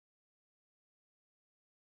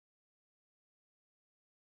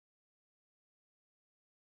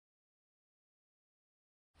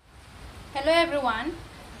Hello everyone.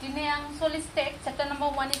 Dini ang solid state chapter number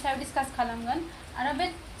 1 ni saya discuss खालामगोन आरो बे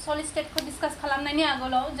solid state को discuss खालामनायनि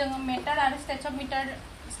आगोलाव जोङो matter आरो state of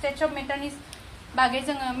matter नि बागै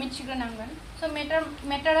जोङो मिथिग्रोनांगोन. So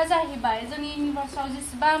matter जाहैबाय जोंनि universeआव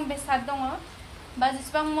जेसेबां बेसाद दङ बा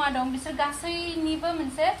जेसेबां मुवा दं बिसोर गासैनिबो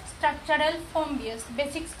मोनसे structural form बियो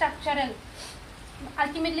basic structural.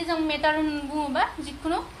 Ultimately जों matter बुङोबा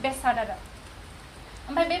जिखुनु बेसाद आरो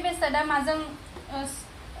ओमफ्राय बे बेसादा माजों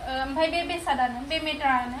ओमफ्राय बे बेसादानो बे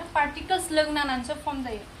मेटारानो पार्टिकल्स लोगनांनानैसो फर्म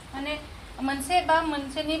जायो माने मोनसे बा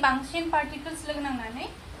मोनसेनि बांसिन पार्टिकल्स लोगनांनानै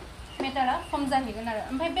मेटारा फर्म जाहैगोन आरो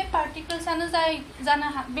ओमफ्राय बे पार्टिकल्सआनो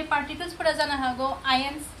बे पार्टिकल्सफोरा जानो हागौ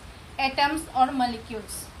आयन्स एटम्स और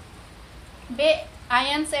मलिक्युल्स बे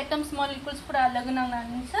आयन्स एटम्स मलिक्युल्सफोरा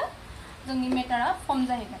लोगनांनानैसो जोंनि मेटारा फर्म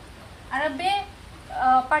जाहैगोन आरो बे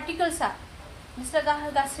पार्टिकल्सआ बिसोर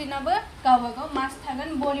गासैनाबो गावबागाव मास थागोन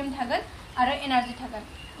भलिउम थागोन आरो एनार्जी थागोन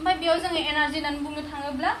ओमफ्राय बेयाव जोङो एनार्जी होननानै बुंनो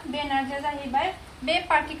थाङोब्ला बे एनार्जीया जाहैबाय बे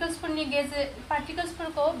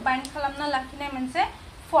पार्टिकल्सफोरखौ बाइन्ड खालामना लाखिनाय मोनसे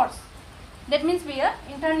फोर्स दैट मीन्स बेयो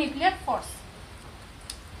इंटरन्यूक्लियर फोर्स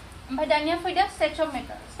ओमफ्राय दानिया फैदो स्टेट्स अफ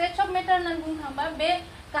मेटार होननानै बुंनो थाङोबा बे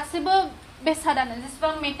गासैबो बेसादानो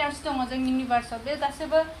जेसेबां मेटार्स दङ जोंनि इउनिभार्सआव बे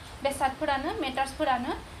गासैबो बेसादफोरानो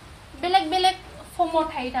मेटार्सफोरानो बेलेग बेलेग फर्मआव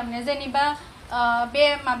थायो थारमाने जेनेबा बे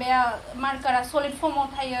माबाया मार्कारा सलिड फर्मआव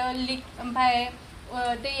थायो ओमफ्राय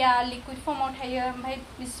दैया लिक्विड फर्मआव थायो ओमफ्राय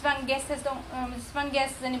बेसेबां गेसेस दं बेसेबां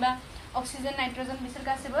गेस जेनेबा अक्सिजेन नाइट्रजेन बिसोर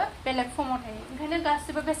गासैबो बेलेग फर्मआव थायो ओंखायनो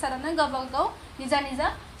गासैबो बेसादानो गावबा गाव निजा निजा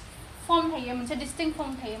फर्म थायो मोनसे डिस्टिंक्ट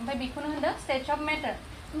फर्म थायो ओमफ्राय बेखौनो होनदों स्टेट्स अफ मेटार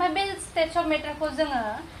ओमफ्राय बे स्टेट्स अफ मेटारखौ जोङो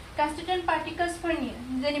कन्स्टिट्युएन्ट पार्टिकल्सफोरनि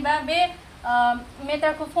जेनेबा बे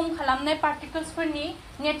मेटारखौ फर्म खालामनाय पार्टिकल्सफोरनि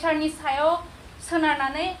नेचारनि सायाव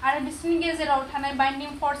सोनारनानै आरो बिसोरनि गेजेराव थानाय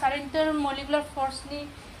बाइन्डिं फोर्स आरो इंटरमलिकुलार फोर्सनि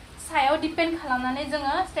सायाव डिपेन्ड खालामनानै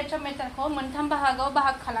जोङो स्टेट्स अफ मेटारखौ मोनथाम बाहागोआव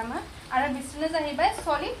बाहाग खालामो आरो बिसोरनो जाहैबाय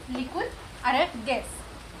सलिड लिक्विड आरो गेस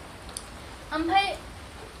ओमफ्राय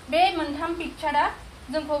बे मोनथाम पिक्चारा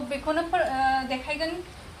जोंखौ बेखौनो देखायगोन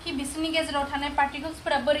कि बिसोरनि गेजेराव थानाय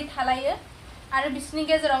पार्टिकल्सफोरा बोरै थालायो आरो बिसोरनि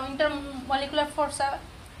गेजेराव इंटरमलिकुलार फोर्सआ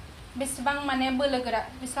बेसेबां माने बोलोगोरा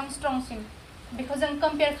बेसेबां स्ट्रंसिन बेखौ जों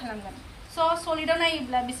कम्पेयार खालामगोन सो सलिडआव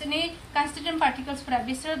नायोब्ला बिसोरनि कन्स्टिट्युएन्ट पार्टिकल्सफोरा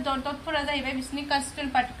बिसोर डटफोरा जाहैबाय बिसोरनि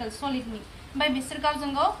कन्स्टिट्युएन्ट पार्टिकल्स सलिडनि ओमफ्राय बिसोर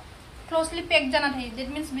गावजों गाव क्लोजलि पेक जाना थायो दैट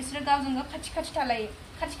मीन्स बिसोर गावजों गाव खाथि खाथि थालायो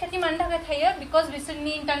खाथि खाथि मानो थाखाय थायो बिकज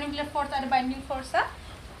बिसोरनि इंटरन्यूक्लियर फोर्स आरो बाइन्डिं फोर्सआ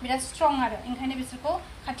बिराद स्ट्रं आरो ओंखायनो बिसोरखौ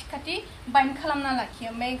खाथि खाथि बाइन्ड खालामना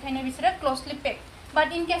लाखियो ओमफ्राय ओंखायनो बिसोरो क्लोजलि पेक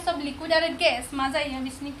बाट इन केस अफ लिक्विड आरो गेस मा जायो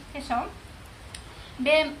बिसोरनि केसाव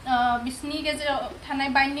बे बिसोरनि गेजेराव थानाय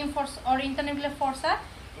बाइन्डिं फोर्स और इंटरन्यूक्लियर फोर्सआ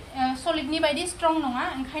सलिडनि बायदि स्ट्रं नङा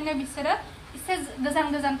ओंखायनो बिसोरो एसे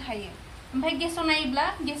गोजान थायो ओमफ्राय गेसाव नायोब्ला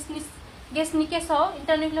गेसनि केसाव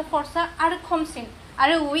इंटरन्यूक्लियर फोर्सआ आरो खमसिन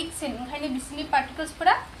आरो उइकसिन ओंखायनो बिसोरनि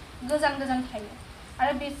पार्टिकल्सफोरा गोजान थायो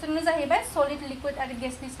आरो बिसोरनो जाहैबाय सलिड लिक्विड आरो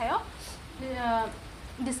गेसनि सायाव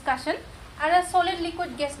डिस्काशन आरो सलिड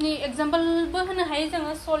लिक्विड गेसनि एग्जाम्पलबो होनो हायो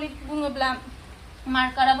जोङो सलिड बुङोब्ला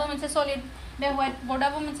मार्काराबो मोनसे सलिड बे व्हाइट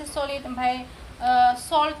बोर्डआबो मोनसे सलिड ओमफ्राय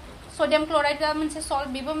सल्ट सोडियम क्लोराइडआ मोनसे सल्ट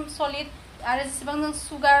बेबो सलिड आरो जेसेबां जों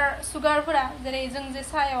सुगारफोरा जेरै जों जे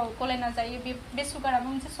सायाव गलायना जायो बे सुगाराबो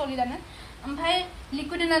मोनसे सलिडानो ओमफ्राय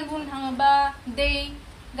लिक्विड होननानै बुंनो थाङोबा दै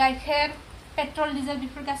गाइखेर पेट्रल डिजेल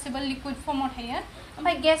बेफोर गासैबो लिक्विड फर्मआव थायो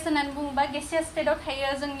ओमफ्राय गेस होननानै बुङोबा गेसियास स्टेटआव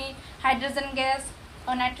थायो जोंनि hydrogen gas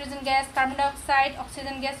nitrogen gas carbon डाइ अक्साइड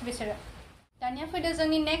अक्सिजेन गेस बिसोरो दानिया फैदो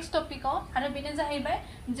जोंनि नेक्स्ट टपिकआव आरो बेनो जाहैबाय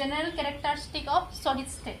जेनेरेल कैरेक्टारिस्टिक अफ सलिड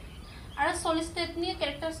स्टेट आरो सलिड स्टेटनि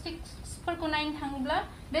कैरेक्टारिस्टिक्सफोरखौ नायनो थाङोब्ला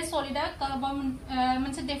बे सलिडा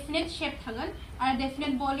मोनसे डेफिनेट शेप थागोन आरो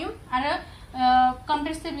डेफिनेट भलिउम आरो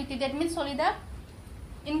कम्प्रेसिबिलिटी दैट मीन्स सलिडा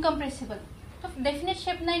इनकम्प्रेसिबल तो डेफिनेट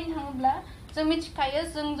शेप नायनो थाङोब्ला जों मिथिखायो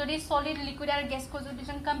जों जुदि सलिड लिक्विड आरो गेसखौ जुदि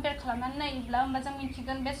जों कम्पेयार खालामनानै नायोब्ला होमबा जों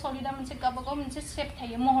मिथिगोन बे सलिडा मोनसे गावबागाव मोनसे शेप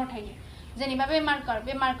थायो महर थायो जेनेबा बे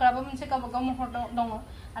मार्काराबो मोनसे गावबागाव महर दङ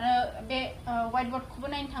आरो बे व्हाइट बोर्डखौबो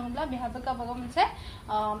नायनो थाङोब्ला बेहाबो गावबागाव मोनसे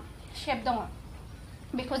शेप दङ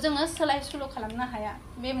बेखौ जोङो सोलाय सोल' खालामनो हाया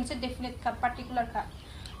बे मोनसे डेफिनेट का पार्टिकुलार का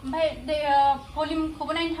ओमफ्राय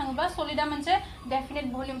भलिउमखौबो नायनो थाङोब्ला सलिडा मोनसे डेफिनेट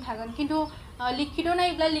भलिउम थागोन खिन्थु लिक्विडआव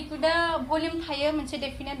नायोब्ला लिक्विडा भलिउम थायो मोनसे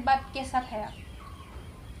डेफिनेट बाट गेसआ थाया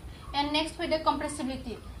एन्ड नेक्स्ट फैदो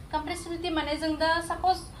कम्प्रेसिबिलिटी माने जों दा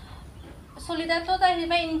सापज सलिडाथ'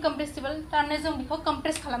 जाहैबाय इनकम्प्रेसिबल थारमाने जों बेखौ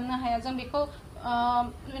कम्प्रेस खालामनो हाया जों बेखौ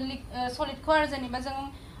सलिडखौ आरो जेनेबा जों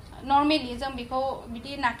नर्मेलि जों बेखौ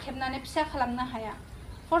बिदि नाख्रेबनानै फिसा खालामनो हाया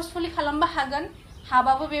फोर्सफुली खालामबा हागोन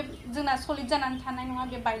हाबाबो बे जोंना सलिड जानानै थानाय नङा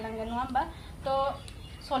बे बायलांगोन नङा होमबा तो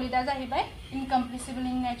सलिडा जाहैबाय इनकम्प्रेसिबल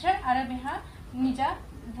इन नेचार आरो बेहा निजा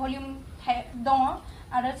भलिउम दङ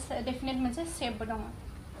आरो डेफिनेट मोनसे शेपबो दङ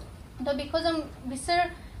थ बेखौ जों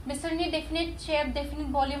बिसोरनि डेफिनेट शेप डेफिनेट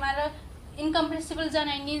भलिउम आरो इनकम्प्रेसिबल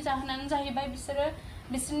जानायनि जाहोनानो जाहैबाय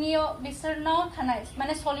बिसोरनाव थानाय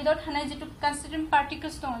माने सलिडआव थानाय जितु कन्स्टिट्यूएंट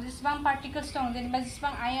पार्टिकल्स दङ जेसेबां पार्टिकल्स दङ जेनेबा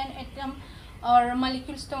जेसेबां आयन एटम और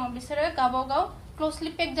मलिक्युल्स दङ बिसोरो गावबा गाव क्लोजलि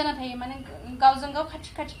पेक जाना थायो माने गावजों गाव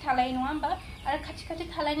खाथि खाथि थालायो नङा होमबा आरो खाथि खाथि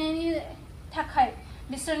थालायनायनि थाखाय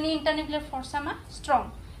बिसोरनि इंटरन्यूक्लियर फोर्सआ मा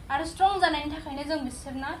स्ट्रं आरो स्ट्रं जानायनि थाखायनो जों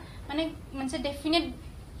बिसोरना माने मोनसे डेफिनेट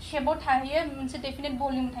शेपआव थायो मोनसे डेफिनेट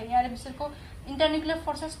भलिउम थायो आरो बिसोरखौ इंटरन्यूक्लियर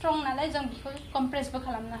फोर्सआ स्ट्रं नालाय जों बेखौ कम्प्रेसबो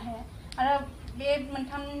खालामनो हाया आरो बे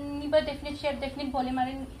मोनथामनिबो डेफिनेट शेप डेफिनेट भलिउम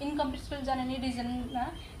आरो इनकम्प्रेसिबल जानायनि रिजनआ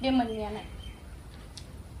बे मोननैयानो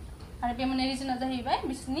आरो बे मोननै रिजनआ जाहैबाय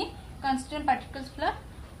बिसोरनि कन्स्टिट्यूएंट पार्टिकल्सफोरा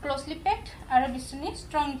क्लोजलि पेक्ड आरो बिसोरनि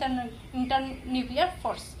स्ट्रं इंटरन्यूक्लियर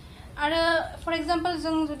फोर्स आरो फर एग्जांपल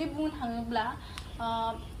जों जुदि बुंनो थाङोब्ला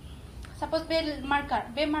सपोज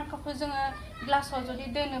बे मार्कारखौ जोङो ग्लासाव जुदि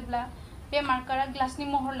दोनोब्ला बे मार्कारा ग्लासनि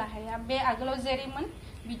महर लाहैया बे आगोलाव जेरैमोन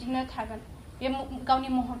बिदिनो थागोन बे गावनि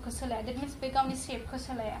महरखौ सोलाया दैट मीन्स बे गावनि शेपखौ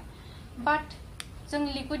सोलाया बाट जों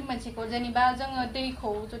लिक्विड मोनसेखौ जेनेबा जोङो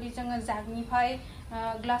दैखौ जुदि जोङो जागनिफ्राय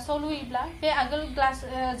ग्लासाव लुयोब्ला बे आगोल ग्लास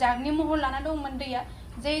जागनि महर लाना दंमोन दैया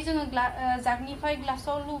जै जोङो जागनिफ्राय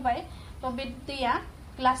ग्लासाव लुबाय तो बे दैया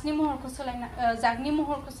ग्लासनि महरखौ सोलायना जागनि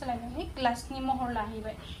महरखौ सोलायनानै ग्लासनि महर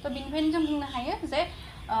लाहैबाय तो बिनिफ्रायनो जों बुंनो हायो जे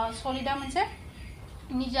सलिडा मोनसे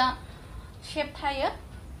निजा शेप थायो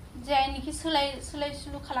जायनिखि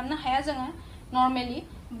सोलायसुलु खालामनो हाया जोङो नर्मेलि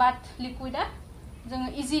बाट लिक्विडा जोङो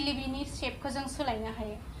इजिलि बिनि शेपखौ जों सोलायनो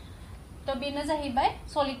हायो तो बेनो जाहैबाय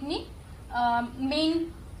सलिडनि मेइन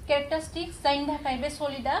कैरेक्टरिस्टिक्स जायनि थाखाय बे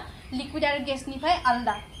सलिडा लिक्विड आरो गेसनिफ्राय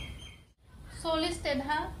आलदा सलिड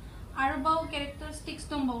स्टेटहा आरोबाव कैरेक्टरिस्टिक्स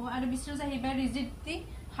दंबावो आरो बिसोर जाहैबाय रिजिडिटी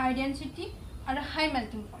हाई डेंसिटी आरो हाई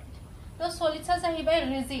मेल्टिंग पॉइंट तो सलिड्सआ जाहैबाय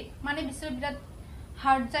रिजिड माने बिसोर बिराद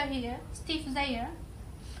हार्ड जाहैयो स्टिफ जायो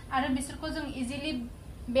आरो बिसोरखौ जों इजिलि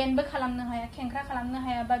बेन्डबो खालामनो हाया खेंख्रा खालामनो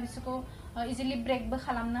हाया बा बिसोरखौ इजिलि ब्रेकबो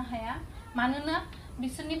खालामनो हाया मानोना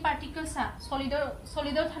बिसोरनि पार्टिकल्सआ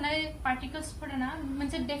सलिडआव थानाय पार्टिकल्सफोरना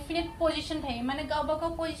मोनसे डेफिनेट पोजिशन थायो माने गावबा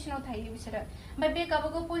गाव पोजिशनाव थायो बिसोरो ओमफ्राय बे गावबा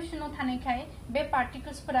गाव पोजिशनाव थानायखाय बे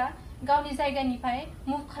पार्टिकल्सफोरा गावनि जायगानिफ्राय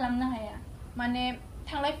मुभ खालामनो हाया माने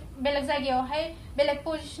थांलाय बेलेग जायगायावहाय बेलेग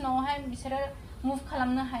पोजिशनावहाय बिसोरो मुभ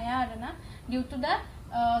खालामनो हाया आरोना डिउ टू द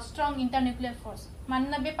स्ट्रं इंटरन्यूक्लियर फोर्स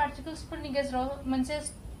मानोना बे पार्टिकल्सफोरनि गेजेराव मोनसे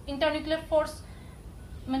इंटरन्यूक्लियर फोर्स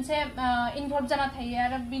मोनसे इनभल्व जाना थायो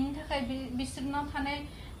आरो बिनि थाखाय बिसोरनाव थानाय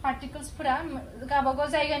पार्टिकल्सफोरा गावबागाव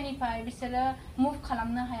जायगानिफ्राय बिसोरो मुभ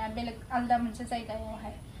खालामनो हाया बेलेग आलदा मोनसे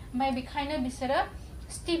जायगायावहाय ओमफ्राय बेखायनो बिसोरो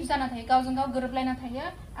स्टिफ जाना थायो गावजों गाव गोरोबलायना थायो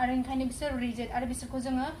आरो ओंखायनो बिसोर रिजिड आरो बिसोरखौ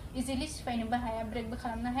जोङो इजिलि सिफायनोबो हाया ब्रेकबो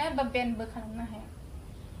खालामनो हाया बा बेन्डबो खालामनो हाया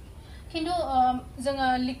खिन्थु जोङो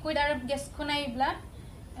लिक्विड आरो गेसखौ नायोब्ला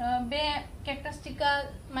बे कैरेक्टरिस्टिकआ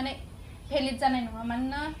माने भेलिड जानाय नङा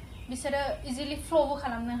मानोना बिसोरो इजिलि फ्ल'बो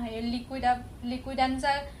खालामनो हायो लिक्विडानो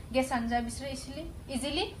जा गेसानो जा बिसोरो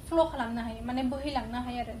इजिलि फ्ल' खालामनो हायो माने बोहैलांनो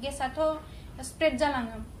हायो आरो गेसाथ' स्प्रेड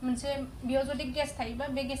जालाङो मोनसे बेयाव जुदि गेस थायोबा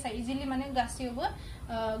बे गेसा इजिलि माने गासैयावबो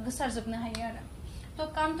गोसारजोबनो हायो आरो तो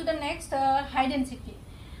कम टू द नेक्स्ट हाई डेंसिटी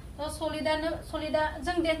तो सलिडा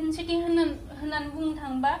जों डेंसिटी होननानै बुंनो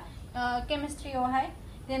थाङोबा केमिस्ट्रियावहाय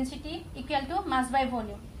density equal to mass by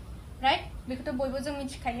volume right बेखौथ' बयबो जों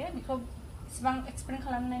मिथिखायो बेखौ इसेबां एक्सप्लेन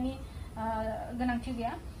खालामनायनि गोनांथि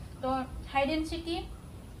गैया तो हाई डेंसिटी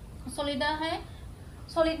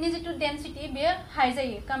सलिडनि जितु डेंसिटी बेयो हाई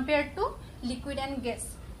जायो compare to liquid and gas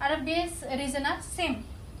आरो बे रिजना सेम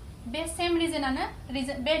बे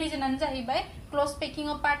रिजनानो जाहैबाय close packing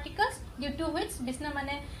of particles due to which बिसना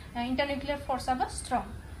माने इंटरन्यूक्लियर फोर्सआबो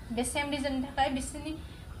स्ट्रं बे सेम रिजननि थाखाय बिसोरनि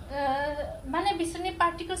माने बिसोरनि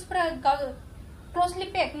पार्टिकल्सफोरा क्लोजलि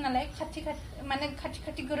पेक नालाय खाथि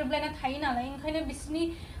खाथि गोरोबलायना थायो नालाय ओंखायनो बिसोरनि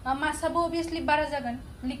मासआबो अबियसलि बारा जागोन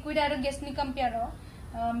लिक्विड आरो गेसनि कम्पेयाराव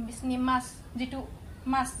बिसोरनि मास जितु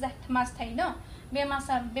मास थायो न बे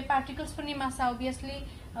मासआ बे पार्टिकल्सफोरनि मासआ अबियसलि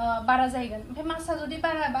बारा जाहैगोन ओमफ्राय मासआ जुदि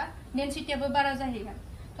बाराबा डेंसिटीआबो बारा जाहैगोन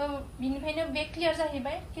तो बिनिखायनो बे क्लियर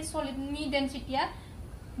जाहैबाय कि सलिडनि डेंसिटीआ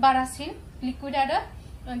बारासिन लिक्विड आरो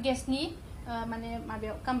गेसनि माने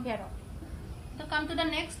माबायाव कम्पेयाराव तो कम टू द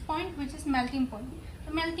next point which is melting point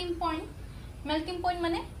तो मेल्टिंग पॉइंट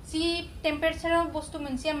माने जि टेम्पारेचाराव बुस्तु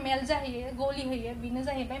मोनसेया मेल्ट जाहैयो गलि होयो बेनो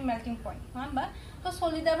जाहैबाय मेल्टिंग पॉइंट नङा होमबा तो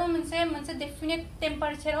सलिडआबो मोनसे डेफिनेट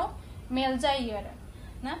टेम्पारेचाराव मेल्ट जायो आरो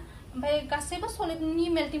ना ओमफ्राय गासैबो सलिडनि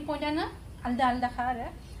मेल्टिंग पॉइंटआनो आलदा आलदाखा आरो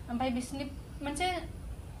ओमफ्राय बिसोरनि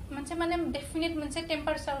मोनसे माने डेफिनेट मोनसे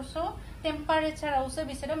टेम्पारेचारावसो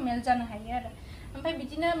बिसोरो मेल्ट जानो हायो आरो ओमफ्राय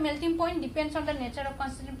बिदिनो मेल्टिं पॉइंट डिपेंड्स ऑन द नेचर ऑफ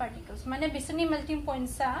कन्स्टिट्यूएंट पार्टिकल्स माने बिसोरनि मेल्टिं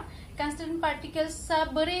पॉइंट्सा कन्स्टिट्यूएंट पार्टिकल्सा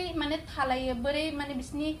बोरै माने थालायो बोरै माने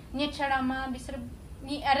बिसोरनि नेचारा मा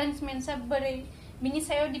बिसोरनि अरेंजमेंट्सा बोरै बिनि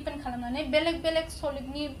सायाव डिपेंड खालामनानै बेलेग बेलेग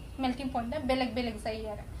सलिडनि मेल्टिं पॉइंटा बेलेग बेलेग जायो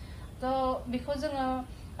आरो तो बेखौ जोङो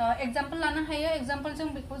एग्जांपल लानो हायो एग्जांपल जों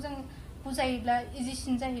बेखौ जों बुजायोब्ला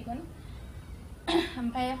इजिसिन जाहैगोन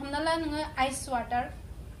ओमफ्राय हमना ला नोङो आइस वाटार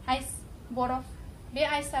आइस बरफ बे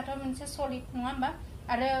आइसआथ' मोनसे सलिड नङा होमबा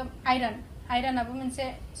आरो आयरनाबो मोनसे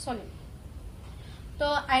सलिड तो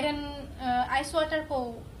आयरन आइस वाटारखौ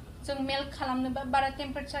जों मेल्ट खालामनोबा बारा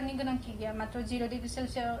टेम्पारेचारनि गोनांथि गैया मात्र 0 डिग्री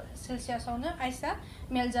सेल्सियासआवनो आइसआ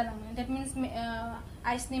मेल्ट जालाङो दैट मीन्स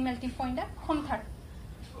आइसनि मेल्टिं पॉइंटा खमथार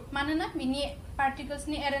मानोना बिनि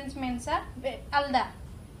पार्टिकल्सनि अरेंजमेंट्सा आलदा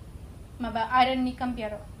माबा आयरननि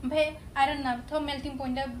कम्पेयाराव ओमफ्राय आयरनाथ' मेल्टिं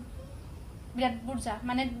पॉइंटा बिराद बुरजा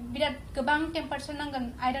माने बिराद गोबां टेम्पारेचार नांगोन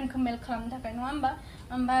आयरनखौ मेल्ट खालामनो थाखाय नङा होमबा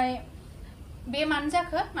ओमफ्राय बे मानो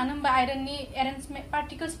जाखो मानो होमबा आयरननि अरेंजमेंट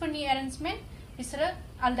पार्टिकल्सफोरनि अरेंजमेंट बिसोरो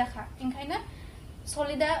आलदाखा ओंखायनो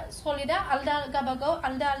सलिडा आलदा गाबागाव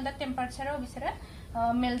आलदा टेम्पारेचाराव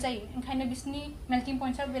बिसोरो मेल्ट जायो ओंखायनो बिसोरनि मेल्टिं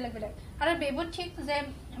पॉइंट्सा बेलेग बेलेग आरो बेबो थिक जे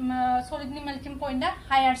सलिडनि मेल्टिं पॉइंटा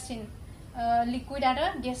हायरसिन लिक्विड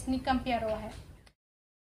आरो गेसनि कम्पेयारावहाय